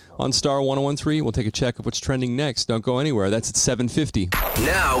mornings on Star 101.3. We'll take a check of what's trending next. Don't go anywhere. That's at 7:50.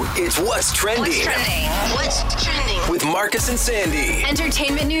 Now it's What's Trending. What's trending? What's trending? With Marcus and Sandy.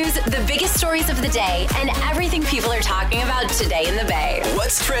 Entertainment news, the biggest stories of the day, and everything people are talking about today in the Bay.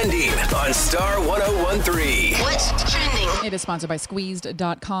 What's Trending on Star 101.3. What's trending? It is sponsored by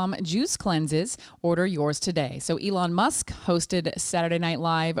Squeezed.com Juice Cleanses. Order yours today. So Elon Musk hosted Saturday Night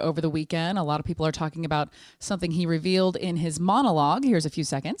Live over the weekend. A lot of people are talking about something he revealed in his monologue. Here's a few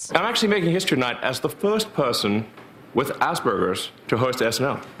seconds. I'm actually making history tonight as the first person with Asperger's to host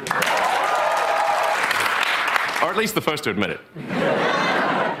SNL. Or at least the first to admit it.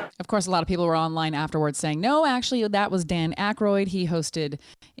 Of course, a lot of people were online afterwards saying, no, actually, that was Dan Aykroyd. He hosted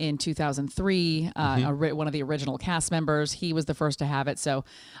in 2003, one of the original cast members. He was the first to have it. So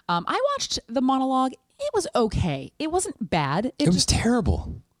I watched the monologue. It was okay. It wasn't bad. It was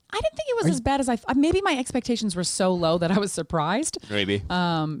terrible. I didn't think it was as bad as maybe my expectations were so low that I was surprised. Maybe.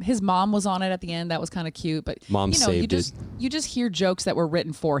 His mom was on it at the end. That was kind of cute. But Mom saved it. You just hear jokes that were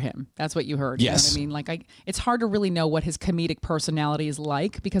written for him. That's what you heard. Yes. You know what I mean? It's hard to really know what his comedic personality is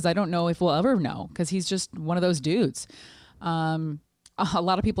like because I don't know if we'll ever know because he's just one of those dudes. A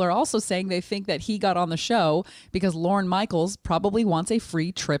lot of people are also saying they think that he got on the show because Lorne Michaels probably wants a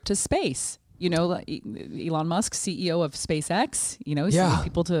free trip to space. Elon Musk, CEO of SpaceX, he's sending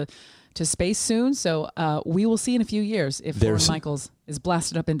people to space soon. So we will see in a few years if Lorne Michaels is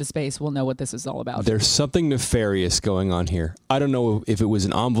blasted up into space. We'll know what this is all about. There's something nefarious going on here. I don't know if it was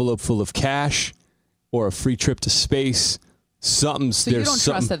an envelope full of cash or a free trip to space. So you don't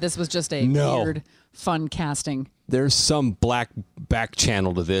trust that this was just a weird, fun casting? There's some black back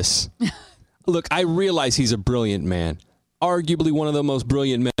channel to this. Look, I realize he's a brilliant man. Arguably one of the most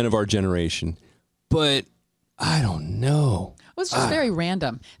brilliant men of our generation. But I don't know. It was just very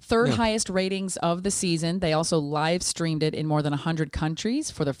random. Third highest ratings of the season. They also live streamed it in more than 100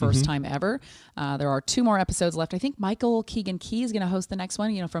 countries for the first time ever. There are 2 more episodes left. I think Michael Keegan-Key is going to host the next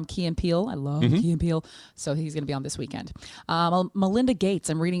one, from Key and Peele. I love Key and Peele. So he's going to be on this weekend. Melinda Gates.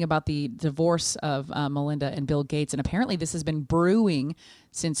 I'm reading about the divorce of Melinda and Bill Gates. And apparently this has been brewing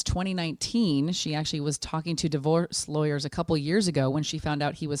since 2019. She actually was talking to divorce lawyers a couple years ago when she found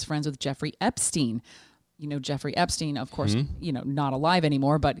out he was friends with Jeffrey Epstein. Jeffrey Epstein, of course, not alive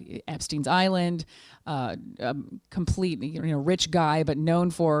anymore, but Epstein's Island, complete, rich guy, but known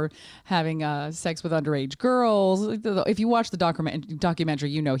for having sex with underage girls. If you watch the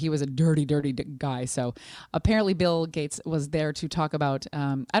documentary, he was a dirty, dirty guy. So apparently Bill Gates was there to talk about,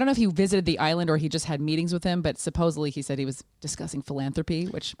 I don't know if he visited the island or he just had meetings with him, but supposedly he said he was discussing philanthropy,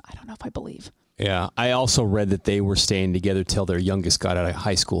 which I don't know if I believe. Yeah, I also read that they were staying together till their youngest got out of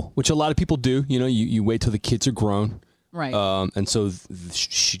high school, which a lot of people do. You wait till the kids are grown. Right. And so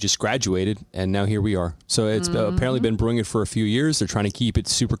she just graduated, and now here we are. So it's apparently been brewing it for a few years. They're trying to keep it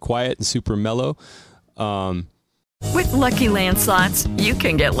super quiet and super mellow. With Lucky Land Slots, you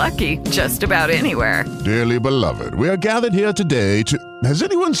can get lucky just about anywhere. Dearly beloved, we are gathered here today to... Has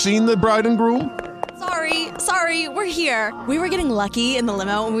anyone seen the bride and groom? Sorry, we're here. We were getting lucky in the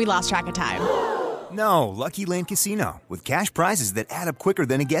limo and we lost track of time. No, Lucky Land Casino, with cash prizes that add up quicker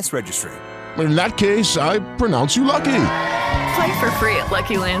than a guest registry. In that case, I pronounce you lucky. Play for free at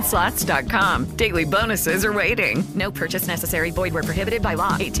LuckyLandSlots.com. Daily bonuses are waiting. No purchase necessary. Void where prohibited by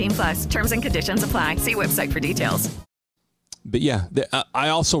law. 18+. Terms and conditions apply. See website for details. But yeah, I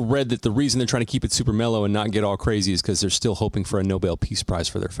also read that the reason they're trying to keep it super mellow and not get all crazy is because they're still hoping for a Nobel Peace Prize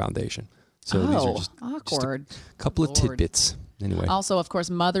for their foundation. So these are just awkward. Just a couple of tidbits. Anyway. Also, of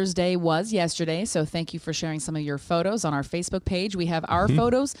course, Mother's Day was yesterday, so thank you for sharing some of your photos on our Facebook page. We have our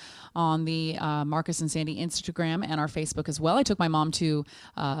photos on the Marcus and Sandy Instagram and our Facebook as well. I took my mom to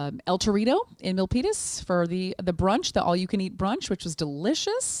El Torito in Milpitas for the brunch, the all-you-can-eat brunch, which was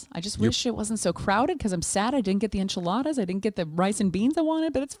delicious. I just wish it wasn't so crowded because I'm sad I didn't get the enchiladas. I didn't get the rice and beans I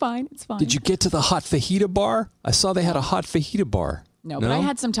wanted, but it's fine. It's fine. Did you get to the hot fajita bar? I saw they had a hot fajita bar. No, but I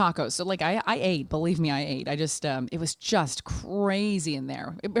had some tacos. So I ate, believe me, I ate. I just, it was just crazy in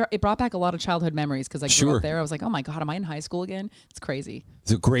there. It brought back a lot of childhood memories because I grew up there. I was like, oh my God, am I in high school again? It's crazy.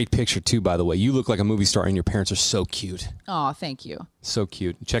 It's a great picture, too, by the way. You look like a movie star, and your parents are so cute. Oh, thank you. So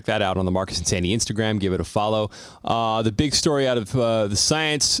cute. Check that out on the Marcus and Sandy Instagram. Give it a follow. The big story out of the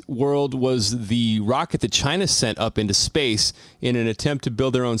science world was the rocket that China sent up into space in an attempt to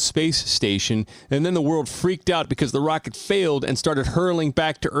build their own space station. And then the world freaked out because the rocket failed and started hurling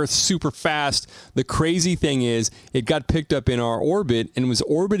back to Earth super fast. The crazy thing is it got picked up in our orbit and was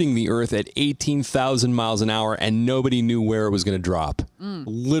orbiting the Earth at 18,000 miles an hour, and nobody knew where it was going to drop.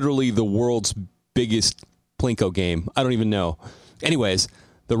 Literally the world's biggest Plinko game. I don't even know. Anyways,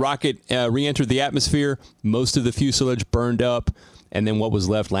 the rocket re-entered the atmosphere. Most of the fuselage burned up, and then what was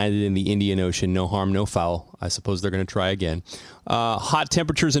left landed in the Indian Ocean. No harm, no foul. I suppose they're going to try again. Hot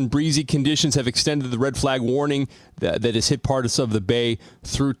temperatures and breezy conditions have extended the red flag warning that has hit parts of the Bay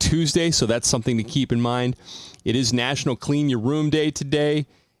through Tuesday, so that's something to keep in mind. It is National Clean Your Room Day today.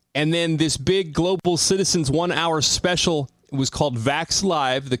 And then this big Global Citizens 1 hour special was called Vax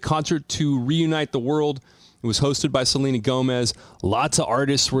Live, the concert to reunite the world. It was hosted by Selena Gomez. Lots of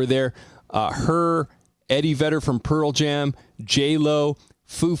artists were there. Her, Eddie Vedder from Pearl Jam, J-Lo,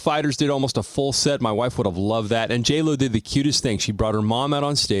 Foo Fighters did almost a full set. My wife would have loved that. And J-Lo did the cutest thing. She brought her mom out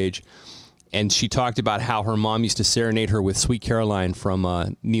on stage, and she talked about how her mom used to serenade her with Sweet Caroline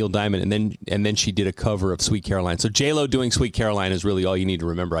from Neil Diamond, and then she did a cover of Sweet Caroline. So J-Lo doing Sweet Caroline is really all you need to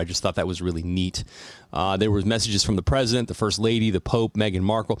remember. I just thought that was really neat. There were messages from the president, the first lady, the Pope, Meghan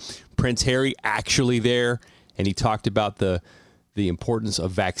Markle, Prince Harry actually there, and he talked about the importance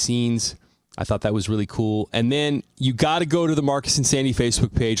of vaccines. I thought that was really cool. And then you got to go to the Marcus and Sandy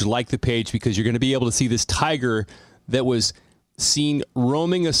Facebook page, like the page, because you're going to be able to see this tiger that was seen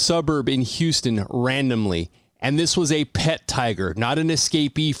roaming a suburb in Houston randomly. And this was a pet tiger, not an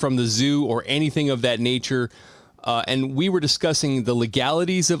escapee from the zoo or anything of that nature. And we were discussing the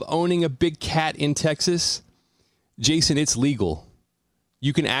legalities of owning a big cat in Texas. Jason, it's legal.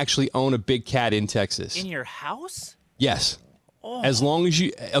 You can actually own a big cat in Texas. In your house? Yes. Oh. As long as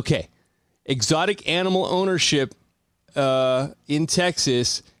you... Okay. Exotic animal ownership in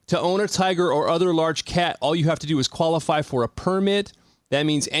Texas... To own a tiger or other large cat, all you have to do is qualify for a permit. That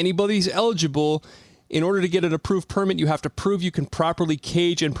means anybody's eligible. In order to get an approved permit, you have to prove you can properly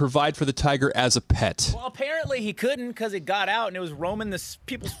cage and provide for the tiger as a pet. Well, apparently he couldn't because it got out and it was roaming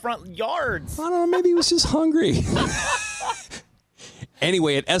people's front yards. I don't know. Maybe he was just hungry.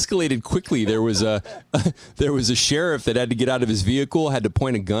 Anyway, it escalated quickly. There was a sheriff that had to get out of his vehicle, had to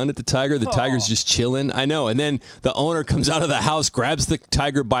point a gun at the tiger. The tiger's just chilling. I know. And then the owner comes out of the house, grabs the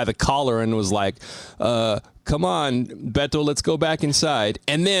tiger by the collar, and was like, come on, Beto, let's go back inside.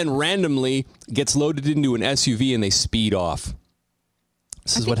 And then randomly gets loaded into an SUV and they speed off.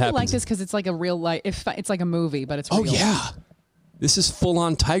 This is what happens. I like this because it's like a real life. It's like a movie, but it's real. Oh, yeah. This is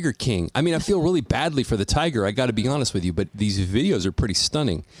full-on Tiger King. I mean, I feel really badly for the tiger. I got to be honest with you, but these videos are pretty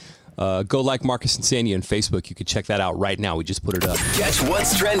stunning. Go like Marcus and Sandy on Facebook. You can check that out right now. We just put it up. Catch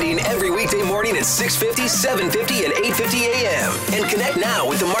what's trending every weekday morning at 6:50, 7:50, and 8:50 a.m. And connect now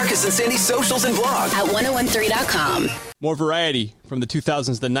with the Marcus and Sandy socials and blog at 1013.com. More variety from the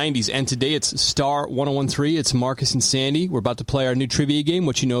 2000s, the 90s, and today it's Star 1013. It's Marcus and Sandy. We're about to play our new trivia game.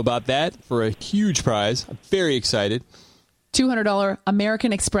 What you know about that for a huge prize. I'm very excited. $200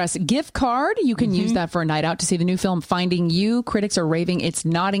 American Express gift card. You can use that for a night out to see the new film Finding You. Critics are raving it's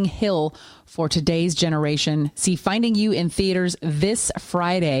Notting Hill for today's generation. See Finding You in theaters this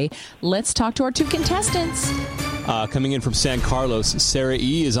Friday. Let's talk to our two contestants. Coming in from San Carlos, Sarah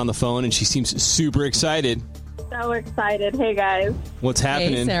E. is on the phone, and she seems super excited. So excited. Hey, guys. What's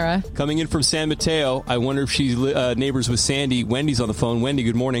happening? Hey, Sarah. Coming in from San Mateo, I wonder if she's neighbors with Sandy. Wendy's on the phone. Wendy,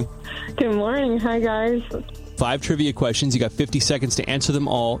 good morning. Good morning. Hi, guys. 5 trivia questions. You got 50 seconds to answer them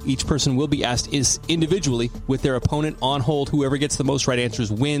all. Each person will be asked individually with their opponent on hold. Whoever gets the most right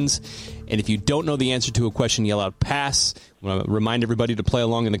answers wins. And if you don't know the answer to a question, yell out pass. I want to remind everybody to play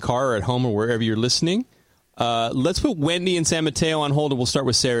along in the car or at home or wherever you're listening. Let's put Wendy in San Mateo on hold, and we'll start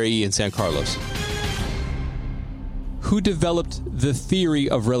with Sarah E. in San Carlos. Who developed the theory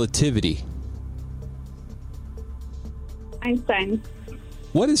of relativity? Einstein.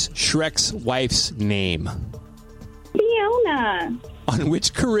 What is Shrek's wife's name? Fiona. On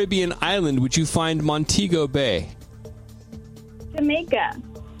which Caribbean island would you find Montego Bay? Jamaica.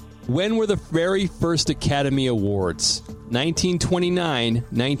 When were the very first Academy Awards? 1929,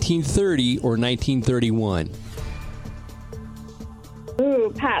 1930, or 1931?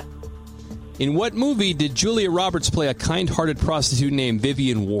 Ooh, pass. In what movie did Julia Roberts play a kind-hearted prostitute named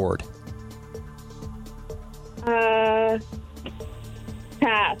Vivian Ward? Pass.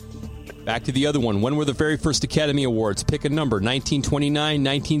 Back to the other one. When were the very first Academy Awards? Pick a number, 1929,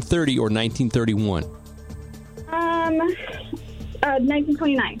 1930, or 1931?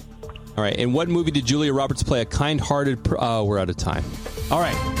 1929. All right. In what movie did Julia Roberts play a kind-hearted... we're out of time. All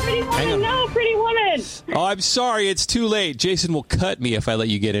right. Pretty Woman. No, Pretty Woman. Oh, I'm sorry. It's too late. Jason will cut me if I let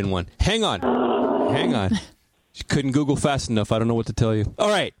you get in one. Hang on. Hang on. She couldn't Google fast enough. I don't know what to tell you. All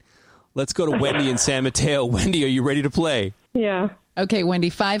right. Let's go to Wendy in San Mateo. Wendy, are you ready to play? Yeah. Okay, Wendy,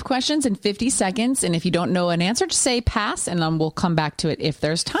 5 questions in 50 seconds. And if you don't know an answer, just say pass, and then we'll come back to it if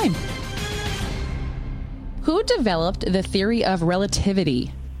there's time. Who developed the theory of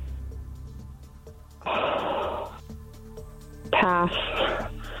relativity? Pass.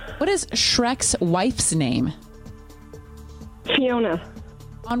 What is Shrek's wife's name? Fiona.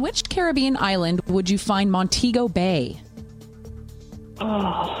 On which Caribbean island would you find Montego Bay?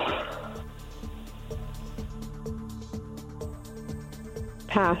 Oh.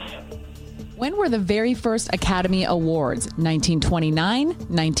 Pass. When were the very first Academy Awards? 1929,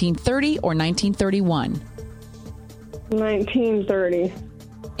 1930, or 1931? 1930.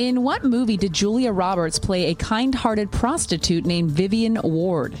 In what movie did Julia Roberts play a kind-hearted prostitute named Vivian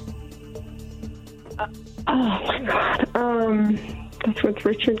Ward? Oh my God. That's with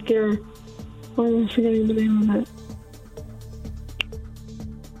Richard Gere. I'm forgetting the name of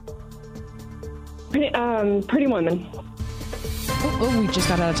it. Pretty Woman. Oh, we just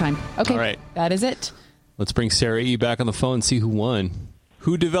got out of time. Okay, all right. That is it. Let's bring Sarah E. back on the phone and see who won.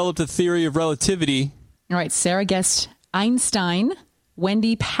 Who developed the theory of relativity? All right, Sarah guessed Einstein.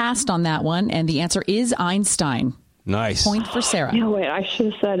 Wendy passed on that one, and the answer is Einstein. Nice. Point for Sarah. No, wait, I should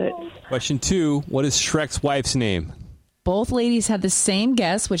have said it. Question 2, what is Shrek's wife's name? Both ladies had the same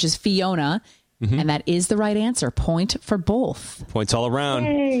guess, which is Fiona, and that is the right answer. Point for both. Points all around.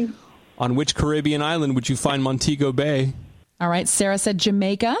 Yay. On which Caribbean island would you find Montego Bay? All right, Sarah said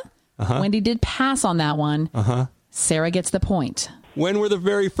Jamaica. Wendy did pass on that one. Sarah gets the point. When were the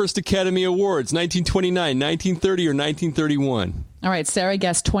very first Academy Awards? 1929, 1930, or 1931? All right, Sarah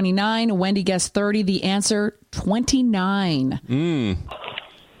guessed 29. Wendy guessed 30. The answer, 29.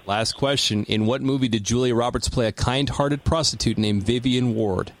 Last question. In what movie did Julia Roberts play a kind-hearted prostitute named Vivian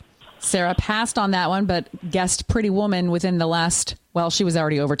Ward? Sarah passed on that one, but guessed Pretty Woman within the last... Well, she was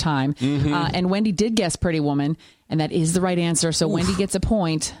already over time. And Wendy did guess Pretty Woman, and that is the right answer. So Wendy gets a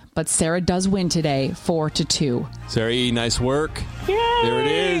point, but Sarah does win today, 4-2. Sarah E., nice work. Yay! There it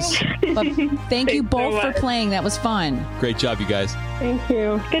is. But thank you both so for much. playing. That was fun. Great job, you guys. Thank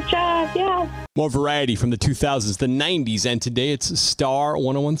you. Good job. Yeah. More variety from the 2000s, the 90s, and today it's Star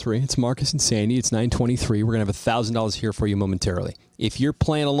 1013. It's Marcus and Sandy. It's 923. We're going to have $1,000 here for you momentarily. If you're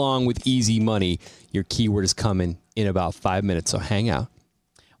playing along with easy money, your keyword is coming in about 5 minutes, so hang out.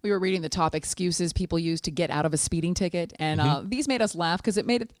 We were reading the top excuses people use to get out of a speeding ticket, and these made us laugh because it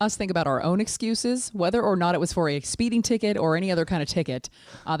made us think about our own excuses, whether or not it was for a speeding ticket or any other kind of ticket.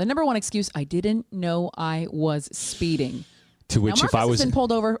 The number one excuse, I didn't know I was speeding. To which, now, if I was has been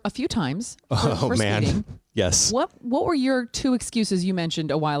pulled over a few times for man, speeding. yes. What were your 2 excuses you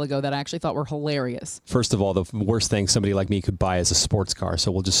mentioned a while ago that I actually thought were hilarious? First of all, the worst thing somebody like me could buy is a sports car,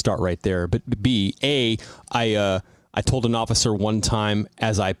 so we'll just start right there. But B, I told an officer one time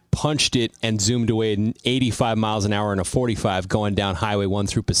as I punched it and zoomed away at 85 miles an hour in a 45 going down Highway 1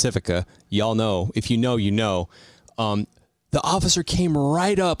 through Pacifica. Y'all know. If you know, you know. The officer came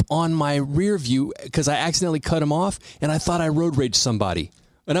right up on my rear view because I accidentally cut him off, and I thought I road raged somebody.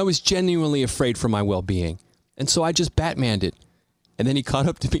 And I was genuinely afraid for my well-being. And so I just Batmaned it. And then he caught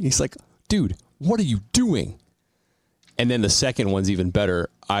up to me, and he's like, dude, what are you doing? And then the second one's even better.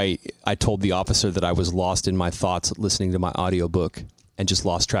 I told the officer that I was lost in my thoughts listening to my audiobook and just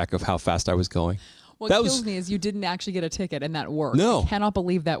lost track of how fast I was going. What kills me is you didn't actually get a ticket, and that worked. No. I cannot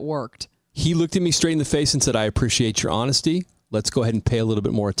believe that worked. He looked at me straight in the face and said, I appreciate your honesty. Let's go ahead and pay a little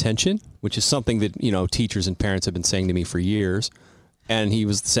bit more attention, which is something that, teachers and parents have been saying to me for years. And he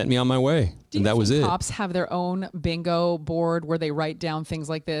sent me on my way. And that was it. Cops have their own bingo board where they write down things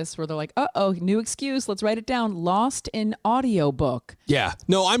like this, where they're like, uh-oh, new excuse. Let's write it down. Lost in audiobook. Yeah.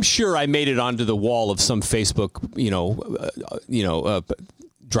 No, I'm sure I made it onto the wall of some Facebook,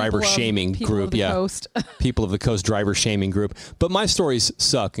 driver shaming group. Coast. People of the Coast driver shaming group. But my stories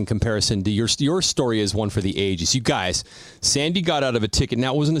suck in comparison to your story is one for the ages. You guys, Sandy got out of a ticket.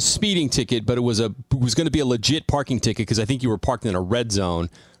 Now, it wasn't a speeding ticket, but it was going to be a legit parking ticket because I think you were parked in a red zone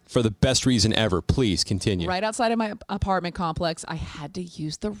for the best reason ever. Please continue. Right outside of my apartment complex, I had to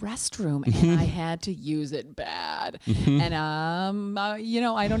use the restroom, and I had to use it bad. And,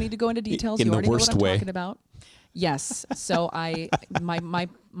 I don't need to go into details. In you the already know worst what I'm way. talking about. Yes. So my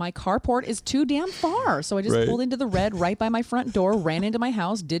carport is too damn far. So I just pulled into the red right by my front door, ran into my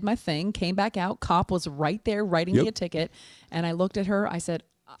house, did my thing, came back out. Cop was right there writing me a ticket. And I looked at her. I said,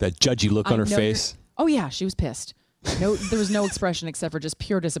 that judgy look on her face. Oh, yeah. She was pissed. No, there was no expression except for just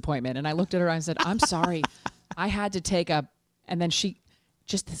pure disappointment. And I looked at her and I said, I'm sorry. I had to take a, and then she,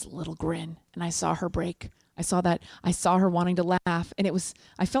 just this little grin. And I saw her break. I saw her wanting to laugh. And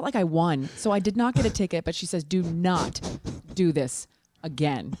I felt like I won. So I did not get a ticket, but she says, do not do this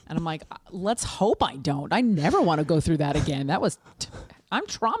again. And I'm like, let's hope I don't. I never want to go through that again. I'm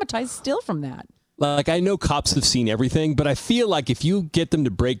traumatized still from that. Like, I know cops have seen everything, but I feel like if you get them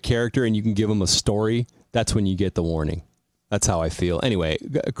to break character and you can give them a story, that's when you get the warning. That's how I feel. Anyway,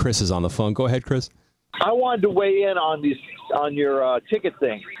 Chris is on the phone. Go ahead, Chris. I wanted to weigh in on your ticket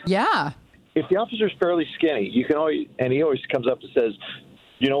thing. Yeah. If the officer's fairly skinny, you can always, and he always comes up and says,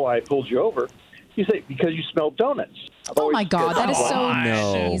 you know why I pulled you over? You say, because you smelled donuts. Oh my God, that is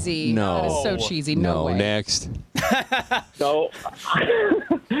so cheesy. No. That is so cheesy. No way. Next. So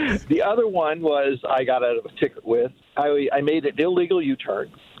the other one was I got out of a ticket with. I made an illegal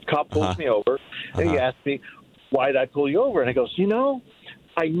U-turn. Cop pulls me over, and he asked me, why did I pull you over? And I goes,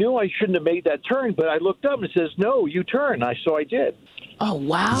 I knew I shouldn't have made that turn, but I looked up and it says, no, U-turn. So I did. Oh,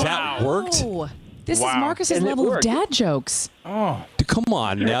 wow. That worked? This is Marcus's level of dad jokes. Oh, come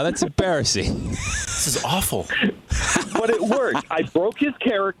on now. That's embarrassing. This is awful. But it worked. I broke his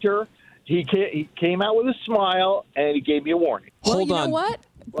character. He came out with a smile, and he gave me a warning. Well, you know what?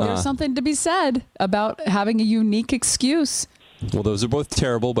 There's something to be said about having a unique excuse. Well, those are both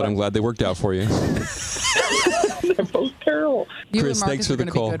terrible, but I'm glad they worked out for you. They're both terrible. You Chris, and Marcus thanks for the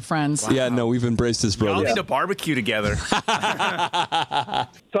are call. Be good friends. Yeah, no, we've embraced this, brother. Y'all need to barbecue together. Talk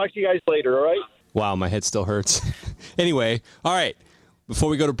to you guys later, all right? Wow, my head still hurts. Anyway, all right. Before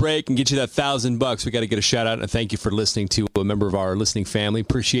we go to break and get you that $1,000, we got to get a shout out and thank you for listening to a member of our listening family.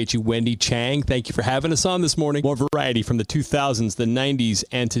 Appreciate you, Wendy Chang. Thank you for having us on this morning. More variety from the 2000s, the 90s,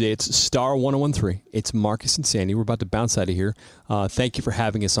 and today it's Star 1013. It's Marcus and Sandy. We're about to bounce out of here. Thank you for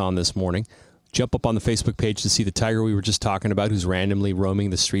having us on this morning. Jump up on the Facebook page to see the tiger we were just talking about, who's randomly roaming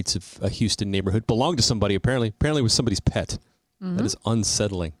the streets of a Houston neighborhood. Belonged to somebody, apparently was somebody's pet. Mm-hmm. That is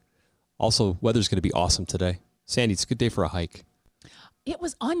unsettling. Also, weather's going to be awesome today. Sandy, it's a good day for a hike. It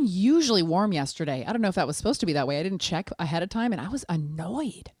was unusually warm yesterday. I don't know if that was supposed to be that way. I didn't check ahead of time, and I was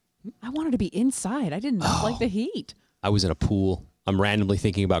annoyed. I wanted to be inside. I did not like the heat. I was in a pool. I'm randomly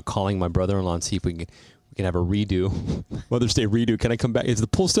thinking about calling my brother-in-law and see if we can have a redo. Mother's Day redo. Can I come back? Is the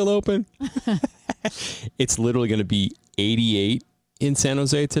pool still open? It's literally going to be 88 in San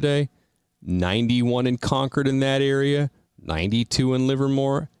Jose today, 91 in Concord in that area, 92 in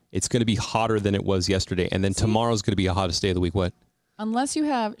Livermore. It's going to be hotter than it was yesterday. And then tomorrow's going to be the hottest day of the week. What? Unless you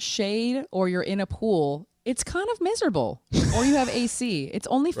have shade or you're in a pool, it's kind of miserable. Or you have AC. It's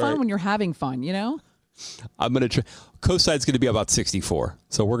only fun when you're having fun, you know? I'm going to try. Coast side's going to be about 64,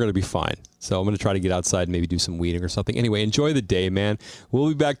 so we're going to be fine. So I'm going to try to get outside and maybe do some weeding or something. Anyway, enjoy the day, man. We'll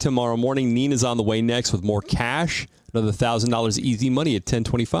be back tomorrow morning. Nina's on the way next with more cash. Another $1,000 easy money at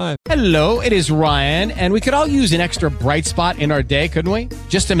 10:25. Hello, it is Ryan, and we could all use an extra bright spot in our day, couldn't we?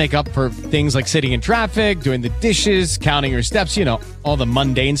 Just to make up for things like sitting in traffic, doing the dishes, counting your steps, all the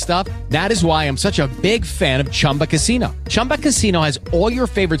mundane stuff. That is why I'm such a big fan of Chumba Casino. Chumba Casino has all your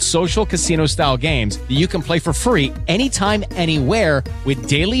favorite social casino-style games that you can play for free anytime, anywhere with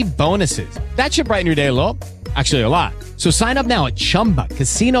daily bonuses. That should brighten your day a little. Actually, a lot. So sign up now at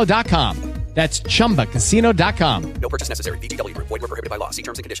ChumbaCasino.com. That's ChumbaCasino.com. No purchase necessary. VGW Group. Void where prohibited by law. See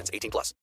terms and conditions. 18+.